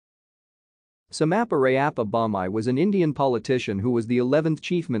Somappa Rayappa Bommai was an Indian politician who was the 11th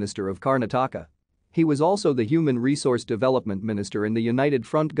Chief Minister of Karnataka. He was also the Human Resource Development Minister in the United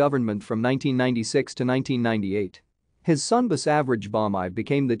Front government from 1996 to 1998. His son Basavaraj Bommai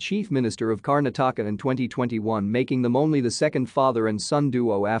became the Chief Minister of Karnataka in 2021, making them only the second father and son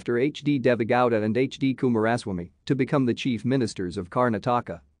duo after H.D. Devegowda and H.D. Kumaraswamy to become the Chief Ministers of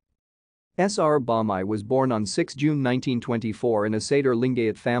Karnataka. S.R. Bommai was born on 6 June 1924 in a Satar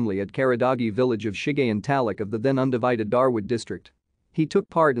Lingayat family at Karadagi village of Shigayan Taluk of the then undivided Dharwad district. He took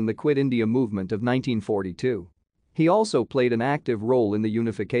part in the Quit India movement of 1942. He also played an active role in the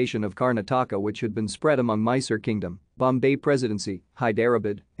unification of Karnataka, which had been spread among Mysore Kingdom, Bombay Presidency,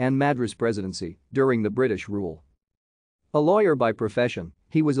 Hyderabad, and Madras Presidency during the British rule. A lawyer by profession,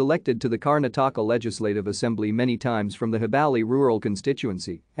 he was elected to the Karnataka Legislative Assembly many times from the Hubballi rural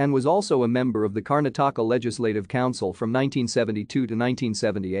constituency and was also a member of the Karnataka Legislative Council from 1972 to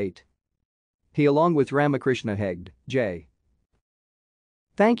 1978. He, along with Ramakrishna Hegde, J.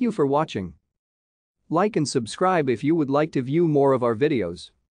 Thank you for watching. Like and subscribe if you would like to view more of our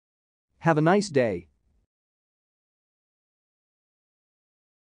videos. Have a nice day.